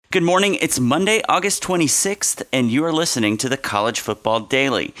Good morning. It's Monday, August 26th, and you are listening to the College Football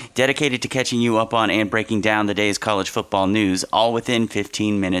Daily, dedicated to catching you up on and breaking down the day's college football news, all within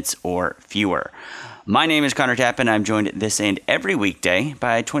 15 minutes or fewer. My name is Connor Tappan. I'm joined this and every weekday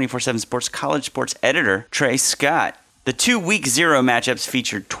by 24/7 Sports college sports editor Trey Scott. The 2 Week 0 matchups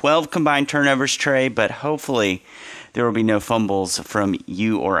featured 12 combined turnovers, Trey, but hopefully there will be no fumbles from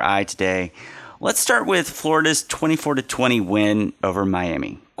you or I today. Let's start with Florida's 24-20 win over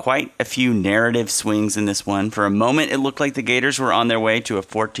Miami. Quite a few narrative swings in this one. For a moment, it looked like the Gators were on their way to a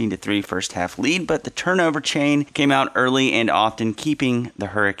 14-3 first half lead, but the turnover chain came out early and often, keeping the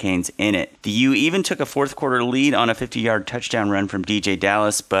Hurricanes in it. The U even took a fourth quarter lead on a 50-yard touchdown run from DJ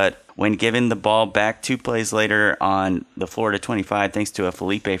Dallas, but when given the ball back 2 plays later on the Florida 25, thanks to a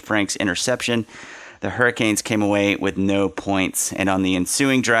Felipe Franks interception, the Hurricanes came away with no points, and on the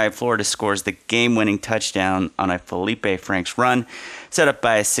ensuing drive, Florida scores the game-winning touchdown on a Felipe Franks run, set up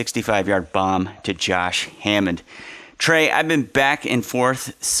by a 65-yard bomb to Josh Hammond. Trey, I've been back and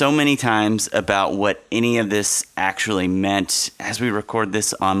forth so many times about what any of this actually meant. As we record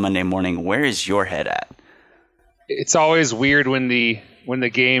this on Monday morning, where is your head at? It's always weird when the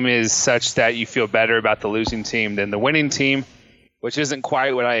game is such that you feel better about the losing team than the winning team, which isn't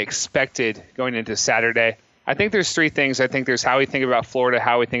quite what I expected going into Saturday. I think there's 3 things. I think there's how we think about Florida,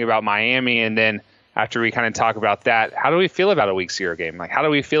 how we think about Miami, and then after we kind of talk about that, how do we feel about a Week 0 game? Like, how do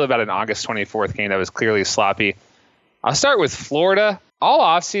we feel about an August 24th game that was clearly sloppy? I'll start with Florida. All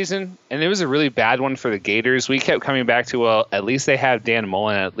offseason, and it was a really bad one for the Gators, we kept coming back to, well, at least they have Dan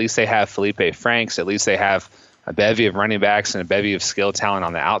Mullen, at least they have Felipe Franks, at least they have a bevy of running backs and a bevy of skill talent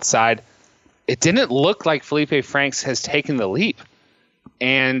on the outside. It didn't look like Felipe Franks has taken the leap.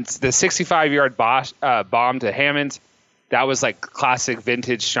 And the 65-yard bomb to Hammond, that was like classic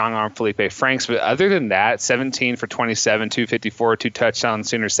vintage strong-arm Felipe Franks. But other than that, 17 for 27, 254, 2 touchdowns,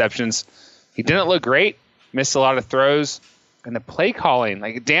 2 interceptions. He didn't look great, missed a lot of throws. And the play calling,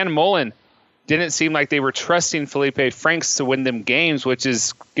 like Dan Mullen, didn't seem like they were trusting Felipe Franks to win them games, which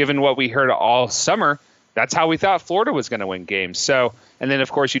is, given what we heard all summer, that's how we thought Florida was going to win games. So, and then,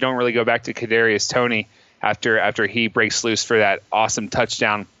 of course, you don't really go back to Kadarius Toney after he breaks loose for that awesome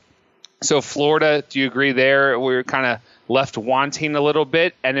touchdown. So Florida, do you agree there? We were kind of left wanting a little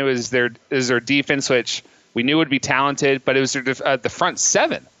bit, and it was their defense, which we knew would be talented, but it was the front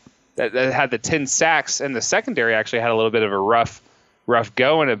 7 that had the 10 sacks, and the secondary actually had a little bit of a rough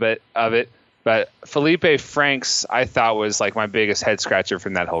go in a bit of it. But Felipe Franks, I thought, was like my biggest head scratcher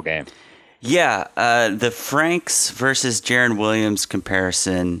from that whole game. Yeah, the Franks versus Jaron Williams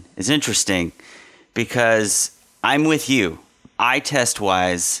comparison is interesting because I'm with you. Eye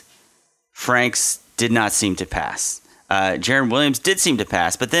test-wise, Franks did not seem to pass. Jaron Williams did seem to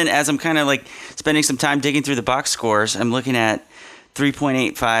pass, but then as I'm kind of like spending some time digging through the box scores, I'm looking at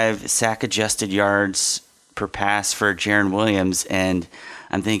 3.85 sack-adjusted yards per pass for Jaron Williams, and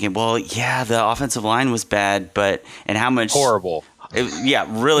I'm thinking, well, yeah, the offensive line was bad, and how much... Horrible.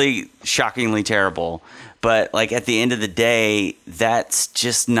 Really shockingly terrible. But like at the end of the day, that's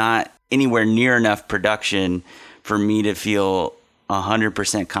just not anywhere near enough production for me to feel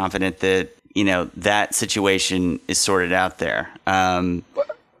 100% confident that, that situation is sorted out there. I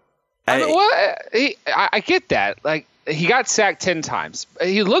get that. Like, he got sacked 10 times.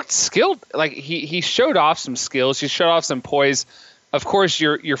 He looked skilled. Like, he showed off some skills. He showed off some poise. Of course,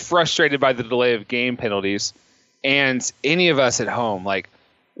 you're frustrated by the delay of game penalties. And any of us at home, like,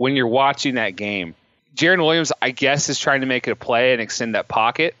 when you're watching that game, Jaron Williams, I guess, is trying to make it a play and extend that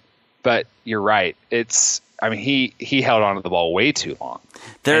pocket. But you're right. He held on to the ball way too long.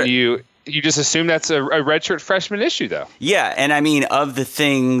 And you just assume that's a redshirt freshman issue, though. Yeah, and I mean, of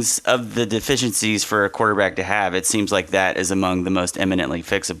the deficiencies for a quarterback to have, it seems like that is among the most eminently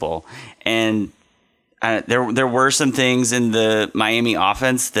fixable. And there were some things in the Miami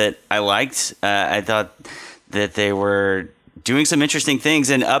offense that I liked. I thought that they were doing some interesting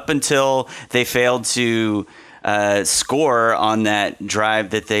things, and up until they failed to score on that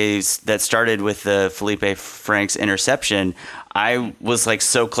drive that started with the Felipe Franks interception, I was like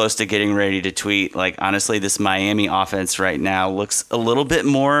so close to getting ready to tweet, like, honestly, this Miami offense right now looks a little bit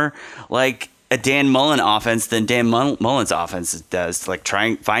more like a Dan Mullen offense than Dan Mullen's offense does. Like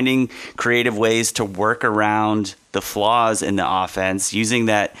finding creative ways to work around the flaws in the offense, using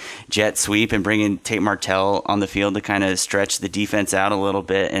that jet sweep and bringing Tate Martell on the field to kind of stretch the defense out a little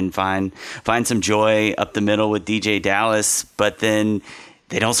bit and find some joy up the middle with DJ Dallas. But then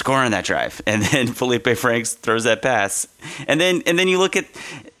they don't score on that drive, and then Felipe Franks throws that pass, and then you look at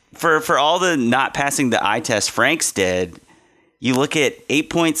for all the not passing the eye test Franks did. You look at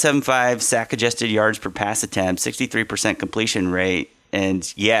 8.75 sack-adjusted yards per pass attempt, 63% completion rate,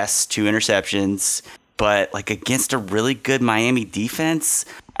 And yes, 2 interceptions, but like against a really good Miami defense,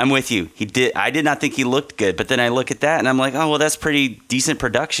 I'm with you. I did not think he looked good, but then I look at that and I'm like, oh, well, that's pretty decent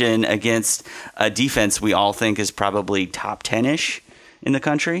production against a defense we all think is probably top 10-ish in the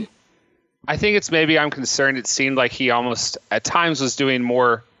country. I think it's maybe I'm concerned. It seemed like he almost at times was doing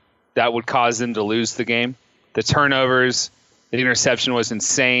more that would cause them to lose the game. The turnovers, the interception was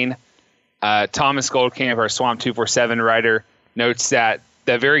insane. Thomas Goldkamp, our Swamp 247 writer, notes that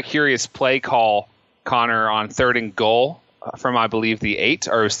very curious play call, Connor, on 3rd and goal from, I believe, the 8,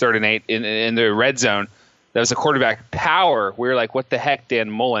 or it was 3rd and 8 in the red zone. That was a quarterback power. We were like, what the heck,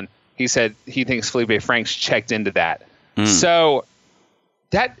 Dan Mullen? He said he thinks Felipe Franks checked into that. So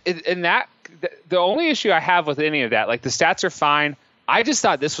the only issue I have with any of that, like the stats are fine. I just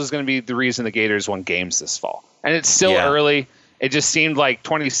thought this was going to be the reason the Gators won games this fall. And it's still early. It just seemed like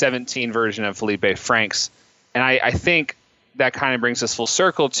 2017 version of Felipe Franks. And I think that kind of brings us full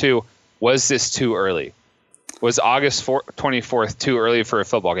circle to, was this too early? Was August 24th too early for a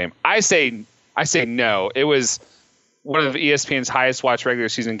football game? I say no. It was one of ESPN's highest watched regular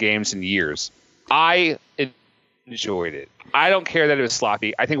season games in years. I enjoyed it. I don't care that it was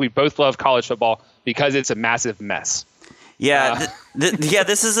sloppy. I think we both love college football because it's a massive mess. Yeah,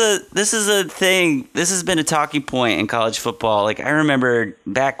 this is a thing. This has been a talking point in college football. Like, I remember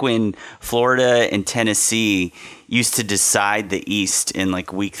back when Florida and Tennessee used to decide the East in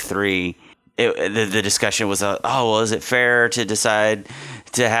like week 3. The discussion was, is it fair to decide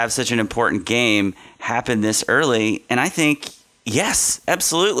to have such an important game happen this early? And I think, yes,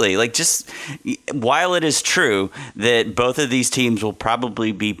 absolutely. Like, just while it is true that both of these teams will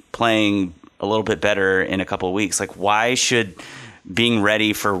probably be playing a little bit better in a couple of weeks, like, why should being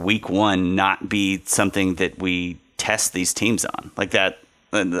ready for week 1 not be something that we test these teams on? Like that,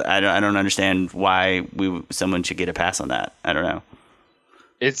 I don't understand why someone should get a pass on that. I don't know.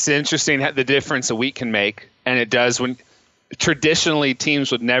 It's interesting the difference a week can make, and it does when traditionally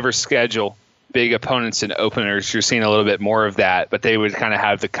teams would never schedule big opponents in openers. You're seeing a little bit more of that, but they would kind of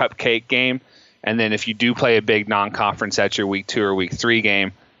have the cupcake game. And then if you do play a big non-conference at your week 2 or week 3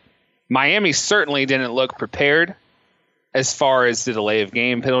 game, Miami certainly didn't look prepared as far as the delay of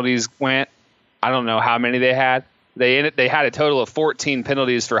game penalties went. I don't know how many they had. They had a total of 14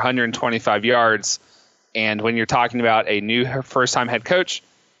 penalties for 125 yards. And when you're talking about a new first-time head coach,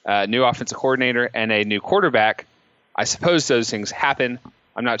 new offensive coordinator, and a new quarterback, I suppose those things happen.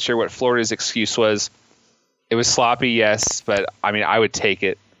 I'm not sure what Florida's excuse was. It was sloppy, yes, but I mean, I would take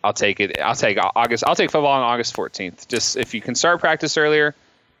it. I'll take it. I'll take football on August 14th. Just if you can start practice earlier,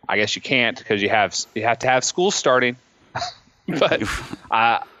 I guess you can't because you have to have school starting. But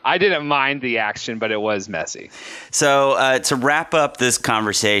I didn't mind the action, but it was messy. So to wrap up this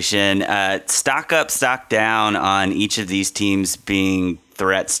conversation, stock up, stock down on each of these teams being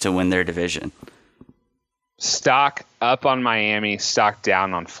threats to win their division. Stock up on Miami, stock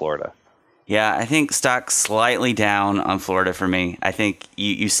down on Florida. Yeah, I think stock slightly down on Florida for me. I think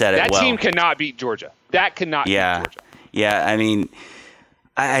you said it well. That team cannot beat Georgia. That cannot beat Georgia. Yeah, I mean,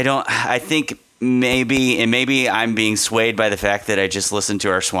 I think maybe I'm being swayed by the fact that I just listened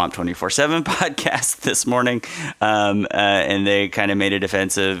to our Swamp 24/7 podcast this morning, and they kind of made a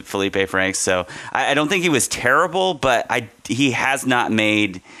defense of Felipe Franks. So I don't think he was terrible, but he has not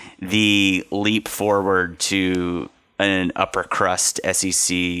made the leap forward to an upper crust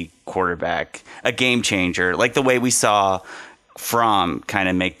SEC quarterback, a game changer, like the way we saw Fromm kind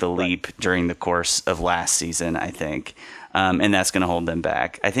of make the leap during the course of last season, I think. And that's going to hold them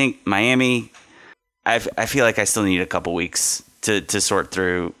back. I think Miami, I feel like I still need a couple weeks to sort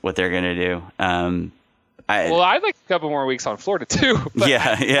through what they're going to do. I'd like a couple more weeks on Florida too.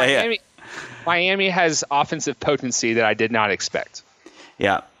 But Miami has offensive potency that I did not expect.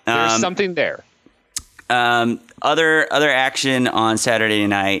 Yeah. There's something there. Other action on Saturday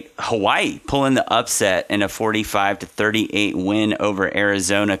night, Hawaii pulling the upset in a 45-38 win over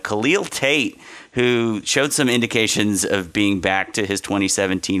Arizona. Khalil Tate, who showed some indications of being back to his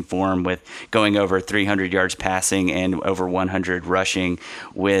 2017 form with going over 300 yards passing and over 100 rushing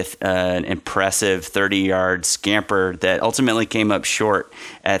with an impressive 30-yard scamper that ultimately came up short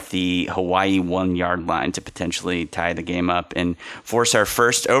at the Hawaii 1-yard line to potentially tie the game up and force our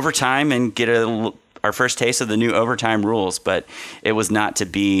first overtime and get our first taste of the new overtime rules. But it was not to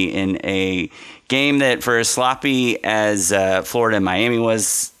be in a game that, for as sloppy as Florida and Miami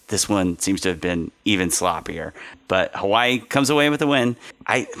was, this one seems to have been even sloppier. But Hawaii comes away with a win.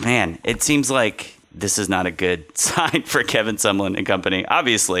 It seems like this is not a good sign for Kevin Sumlin and company.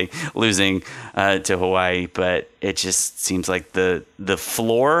 Obviously, losing to Hawaii, but it just seems like the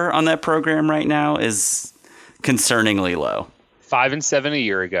floor on that program right now is concerningly low. 5-7 a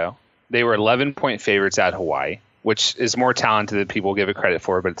year ago. They were 11-point favorites at Hawaii, which is more talented than people give it credit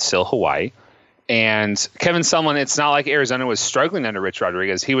for, but it's still Hawaii. And Kevin Sumlin, it's not like Arizona was struggling under Rich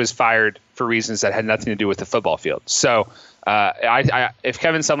Rodriguez. He was fired for reasons that had nothing to do with the football field. So if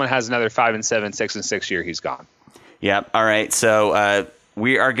Kevin Sumlin has another 5-7, 6-6 year, he's gone. Yep. All right. So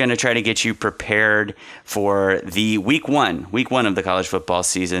we are going to try to get you prepared for the week one of the college football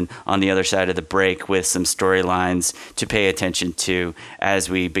season on the other side of the break with some storylines to pay attention to as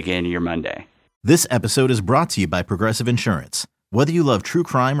we begin your Monday. This episode is brought to you by Progressive Insurance. Whether you love true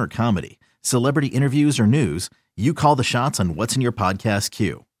crime or comedy, celebrity interviews or news, you call the shots on what's in your podcast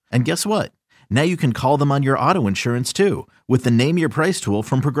queue. And guess what? Now you can call them on your auto insurance too with the Name Your Price tool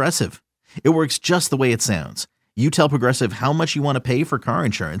from Progressive. It works just the way it sounds. You tell Progressive how much you want to pay for car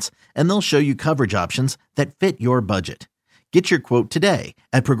insurance, and they'll show you coverage options that fit your budget. Get your quote today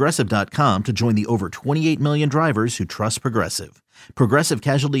at Progressive.com to join the over 28 million drivers who trust Progressive. Progressive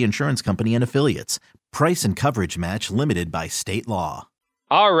Casualty Insurance Company and Affiliates. Price and coverage match limited by state law.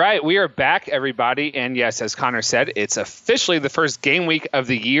 All right, we are back, everybody. And yes, as Connor said, it's officially the first game week of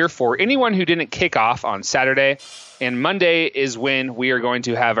the year for anyone who didn't kick off on Saturday. And Monday is when we are going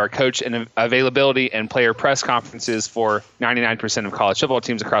to have our coach and availability and player press conferences for 99% of college football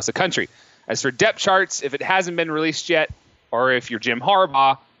teams across the country. As for depth charts, if it hasn't been released yet, or if you're Jim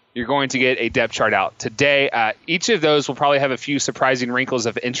Harbaugh, you're going to get a depth chart out today. Each of those will probably have a few surprising wrinkles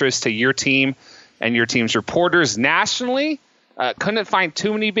of interest to your team and your team's reporters. Nationally, couldn't find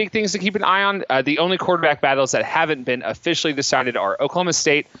too many big things to keep an eye on. The only quarterback battles that haven't been officially decided are Oklahoma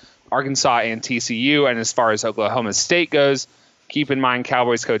State, Arkansas, and TCU. And as far as Oklahoma State goes, keep in mind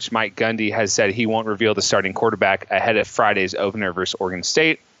Cowboys coach Mike Gundy has said he won't reveal the starting quarterback ahead of Friday's opener versus Oregon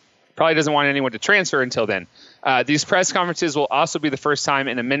State. Probably doesn't want anyone to transfer until then. These press conferences will also be the first time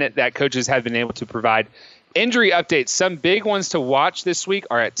in a minute that coaches have been able to provide injury updates. Some big ones to watch this week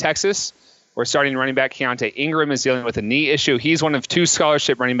are at Texas, where starting running back Keontae Ingram is dealing with a knee issue. He's one of two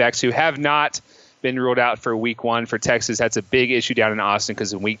scholarship running backs who have not been ruled out for week one for Texas. That's a big issue down in Austin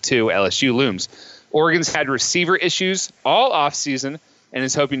because in week two, LSU looms. Oregon's had receiver issues all offseason and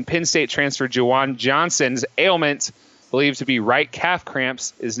is hoping Penn State transfer Juwan Johnson's ailment, believed to be right calf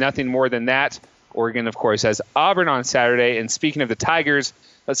cramps, is nothing more than that. Oregon, of course, has Auburn on Saturday. And speaking of the Tigers,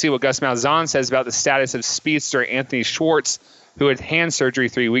 let's see what Gus Malzahn says about the status of speedster Anthony Schwartz, who had hand surgery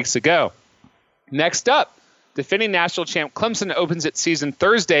 3 weeks ago. Next up, defending national champ Clemson opens its season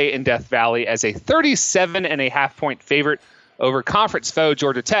Thursday in Death Valley as a 37.5-point favorite over conference foe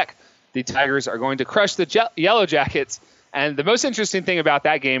Georgia Tech. The Tigers are going to crush the Yellow Jackets. And the most interesting thing about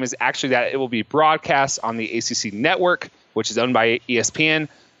that game is actually that it will be broadcast on the ACC network, which is owned by ESPN,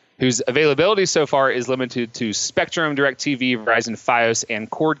 whose availability so far is limited to Spectrum, DirecTV, Verizon Fios, and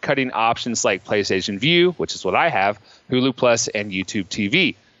cord-cutting options like PlayStation Vue, which is what I have, Hulu Plus, and YouTube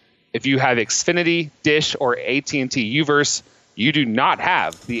TV. If you have Xfinity, Dish, or AT&T Uverse, you do not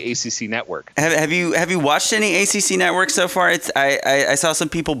have the ACC network. Have you watched any ACC network so far? I saw some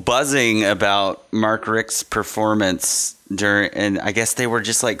people buzzing about Mark Richt's performance and I guess they were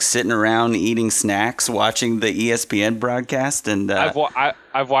just like sitting around eating snacks, watching the ESPN broadcast. And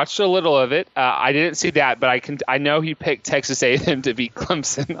I've watched a little of it. I didn't see that, but I know he picked Texas A&M to beat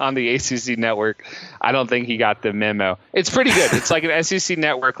Clemson on the ACC network. I don't think he got the memo. It's pretty good. It's like an SEC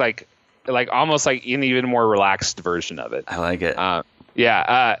network, like almost like an even more relaxed version of it. I like it.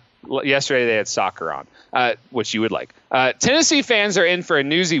 Yesterday they had soccer on, which you would like. Tennessee fans are in for a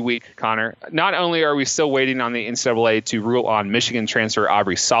newsy week, Connor. Not only are we still waiting on the NCAA to rule on Michigan transfer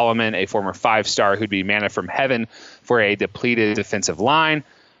Aubrey Solomon, a former five-star who'd be manna from heaven for a depleted defensive line,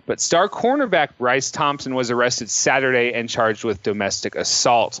 but star cornerback Bryce Thompson was arrested Saturday and charged with domestic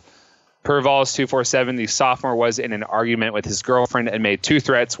assault. Per Vols 247, the sophomore was in an argument with his girlfriend and made two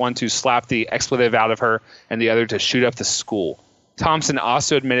threats, one to slap the expletive out of her and the other to shoot up the school. Thompson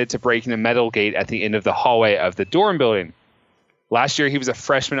also admitted to breaking a metal gate at the end of the hallway of the dorm building. Last year, he was a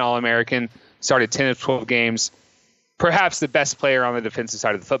freshman All-American, started 10 of 12 games, perhaps the best player on the defensive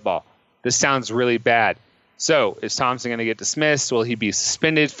side of the football. This sounds really bad. So, is Thompson going to get dismissed? Will he be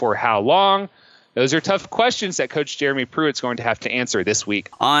suspended? For how long? Those are tough questions that Coach Jeremy Pruitt's going to have to answer this week.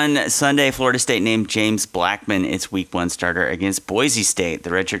 On Sunday, Florida State named James Blackman its Week 1 starter against Boise State. The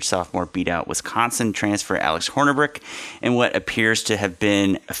redshirt sophomore beat out Wisconsin transfer Alex Hornibrook in what appears to have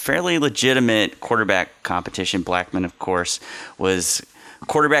been a fairly legitimate quarterback competition. Blackman, of course, was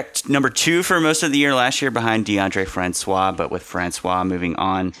quarterback number 2 for most of the year last year behind DeAndre Francois, but with Francois moving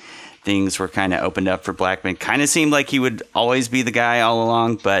on things were kind of opened up for Blackman. Kind of seemed like he would always be the guy all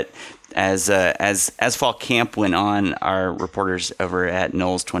along, but as fall camp went on, our reporters over at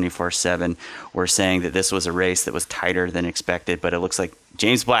Knowles 24/7 were saying that this was a race that was tighter than expected, but it looks like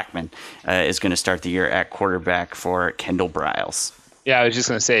James Blackman is going to start the year at quarterback for Kendall Briles. Yeah, I was just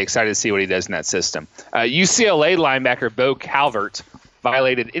going to say, excited to see what he does in that system. UCLA linebacker Bo Calvert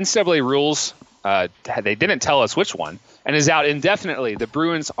violated NCAA rules. They didn't tell us which one, and is out indefinitely. The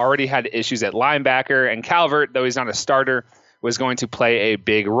Bruins already had issues at linebacker, and Calvert, though he's not a starter, was going to play a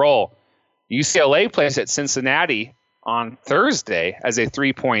big role. UCLA plays at Cincinnati on Thursday as a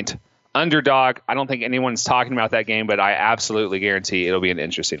 3-point underdog. I don't think anyone's talking about that game, but I absolutely guarantee it'll be an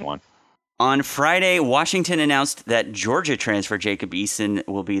interesting one. On Friday, Washington announced that Georgia transfer Jacob Eason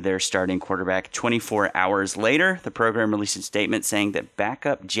will be their starting quarterback. 24 hours later, the program released a statement saying that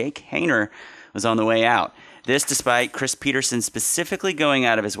backup Jake Haener was on the way out. This despite Chris Peterson specifically going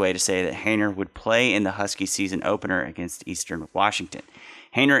out of his way to say that Haener would play in the Husky season opener against Eastern Washington.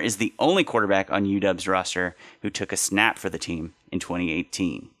 Haener is the only quarterback on UW's roster who took a snap for the team in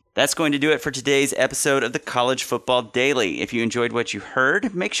 2018. That's going to do it for today's episode of the College Football Daily. If you enjoyed what you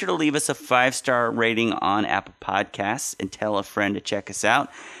heard, make sure to leave us a 5-star rating on Apple Podcasts and tell a friend to check us out.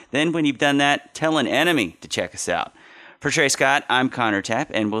 Then when you've done that, tell an enemy to check us out. For Trey Scott, I'm Connor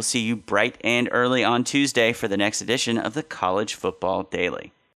Tapp, and we'll see you bright and early on Tuesday for the next edition of the College Football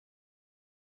Daily.